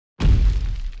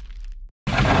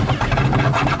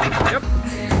Jep.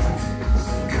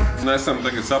 Esam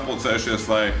tagad sapulcējušies,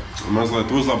 lai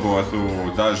mazliet uzlabotu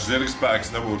dažus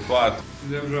zirgspēkus, nebūtu klāt.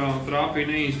 Diemžēl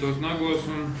trāpīja neīstos nagos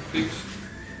un tiks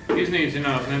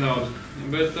iznīcinās nedaudz.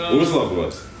 Bet,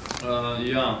 Uzlabos?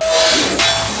 Jā.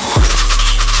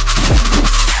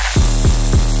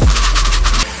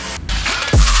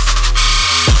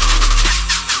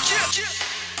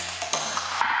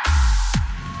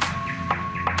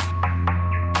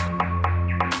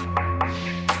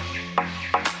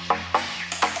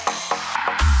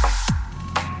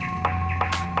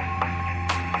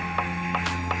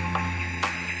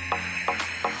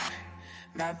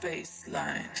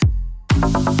 Baseline.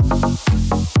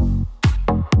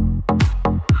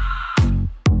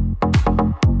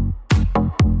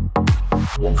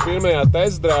 Pirmajā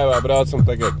testdrāvā braucam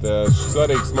tagad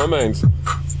svarīgs moments.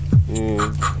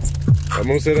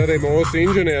 Mums ir arī mūsu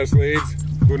inženieris līdzi,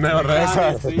 kur nevar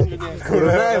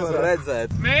redzēt.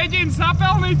 Mēģinu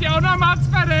sapelnīt jaunām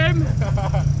atsperēm!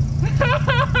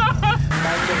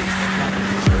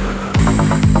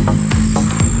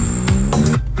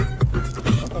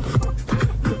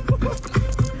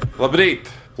 Labrīt!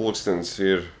 Pulkstens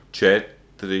ir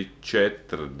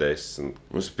 4:40.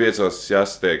 Mums 5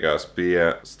 jāsatiekās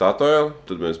pie Statoil,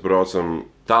 tad mēs braucam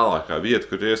tālākā vieta,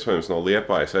 kur iespējams no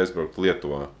Liepājas aizbraukt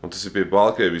Lietuvā. Un tas ir pie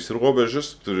Baltkrievijas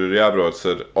robežas. Tur ir jābrauc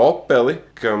ar Opeli,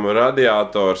 kam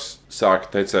radiators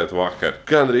sāka tecēt vakar.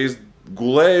 Gandrīz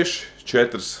gulējuši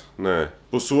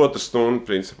pusotru stundu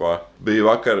principā. Bija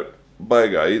vakar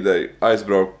baigā ideja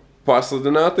aizbraukt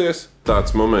paslidināties.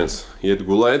 Tāds moments iet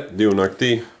gulēt 2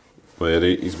 naktī. Vai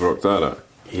arī izbraukt ārā.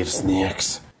 Ir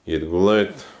sniegs. Iet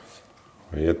gulēt,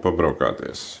 vai iet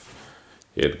pabraukāties.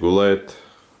 Iet gulēt,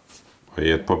 vai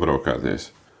iet pabraukāties.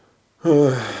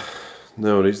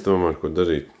 Nevar izdomāt, ko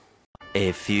darīt. A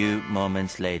few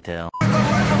moments later.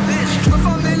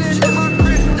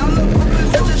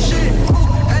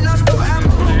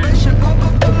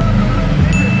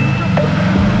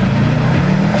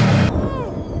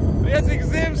 Priecīgs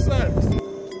Ziemassvētkus!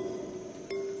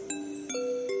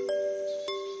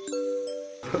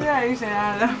 Jā, izēj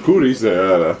ārā. Kur izēj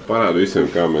ārā? Parādu visiem,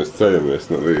 kā mēs ceļamies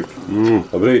no rīta.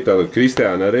 Labrīt, tātad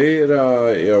Kristiāna arī ir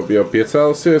jau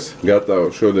piecēlusies.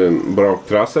 Gatava šodien braukt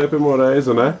trasē pirmo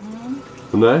reizi, ne?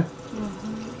 Ne?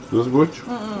 Uz buču?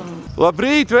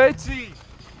 Labrīt, vecī!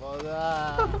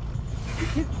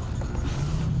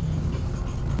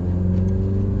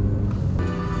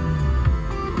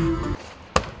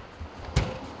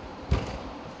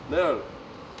 Nevar.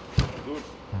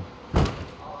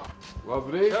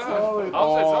 Labrīt, Saulīt!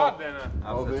 Apsveic vārdienā!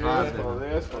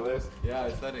 Paldies! Jā,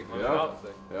 es arī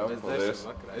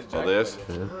Paldies!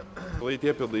 Līt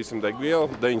iepildīsim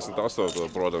degvielu, 98,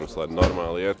 protams, lai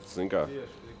normāli iet, zin kā.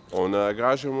 Un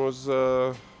gāžam uz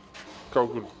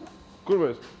kaut kur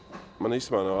mēs, man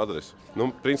īstenībā nav adresi.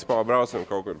 Nu, principā braucam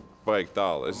kaut kur baigi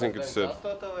tālu. Es zinu, ka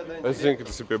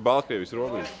tas ir pie Baltkrievijas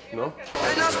robežas. No?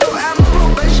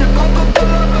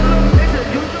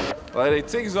 Lai arī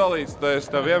cik zolīts tu esi,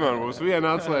 tev vienmēr būs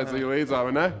viena atslēdzīga līdzā,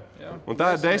 vai ne? Jā. Un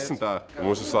tā ir 10.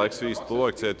 Mums visu laiku svīst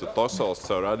loks, iet tosols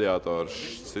savu radiatoru,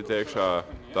 sit iekšā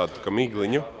tādu kā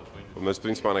migliņu, un mēs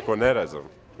principā neko neredzam.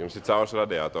 Jums ir caurs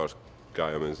radiators,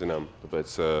 kā jau mēs zinām. Tāpēc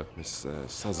mēs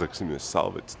sazaksimies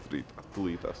salvetes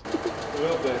tulītās.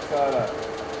 Vilties ārā.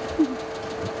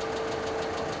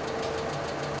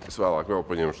 Es vēlāk vēl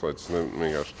paņemšu, lai tas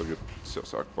vienkārši tagad jau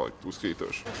sāk palikt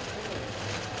uzkrītoši.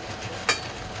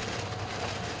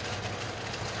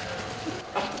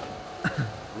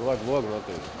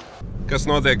 Kas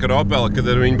notiek ar Opeli, kad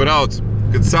ar viņu brauc?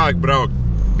 Kad sāk braukt?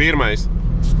 Pirmais.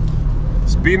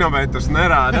 Spinometrs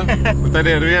nerāda. Un tad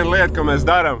ir viena lieta, ko mēs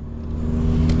darām.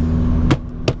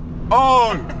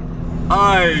 Un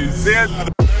aiziet!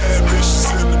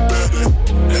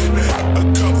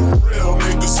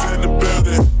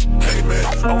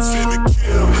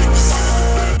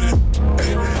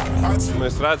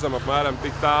 Mēs redzam apmēram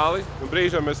tik tāli, un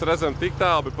brīžam mēs redzam tik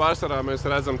tāli, bet pārsvarā mēs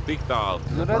redzam tik tāli.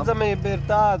 Nu, redzamība ir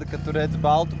tāda, ka tu redz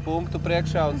baltu punktu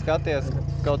priekšā un skaties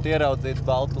kaut ieraudzīt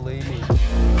baltu līniju.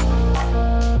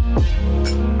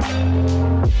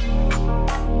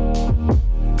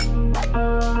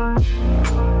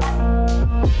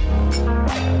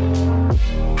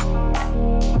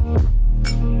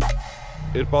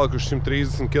 Ir palikuši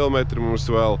 130 km, mums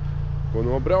vēl ko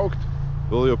nobraukt.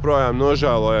 Vēl joprojām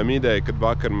nožēlojam ideju, kad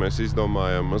vakar mēs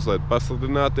izdomājām mazliet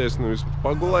paslidināties, nevis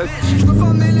pagulēt.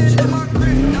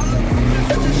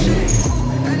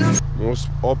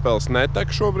 Mūsu Opels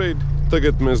netek šobrīd.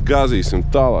 Tagad mēs gāzīsim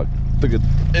tālāk. Tagad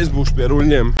es būšu pie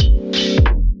ruļļiem.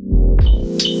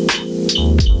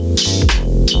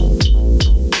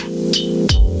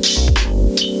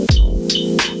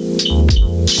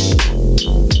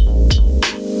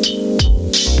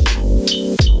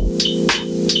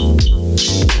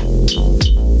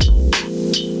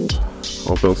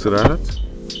 redz?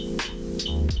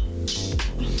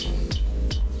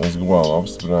 Mēs globāli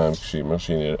apstiprinājām, ka šī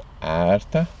mašīna ir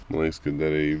ērta. Man liekas, ka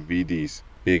arī Vidijs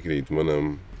piekrīt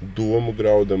manam domu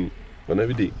graudam. Vai ne,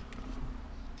 Vidī?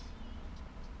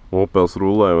 Opels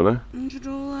rulē, vai ne? Viņš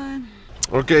rulē.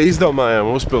 Ok, izdomājām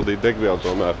uzpildīt degvielu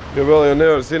tomēr. Jo vēl jau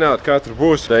nevar zināt, kā tur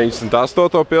būs.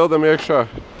 98. pildam iekšā.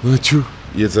 Laču.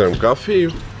 Iedzeram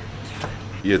kafiju.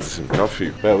 Iedzersim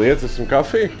kafiju. Vēl iedzersim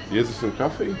kafiju? Iedzersim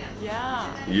kafiju? Jā.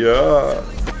 Jā.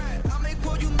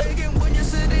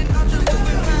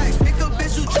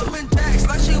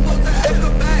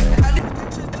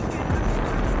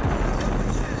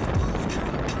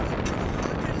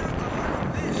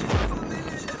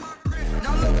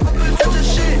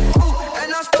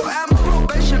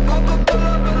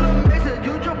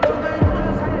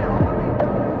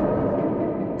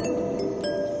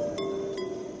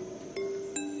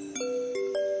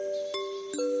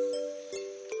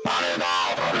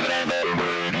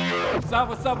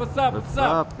 What's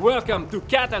up? Welcome to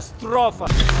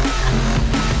Catastrophe!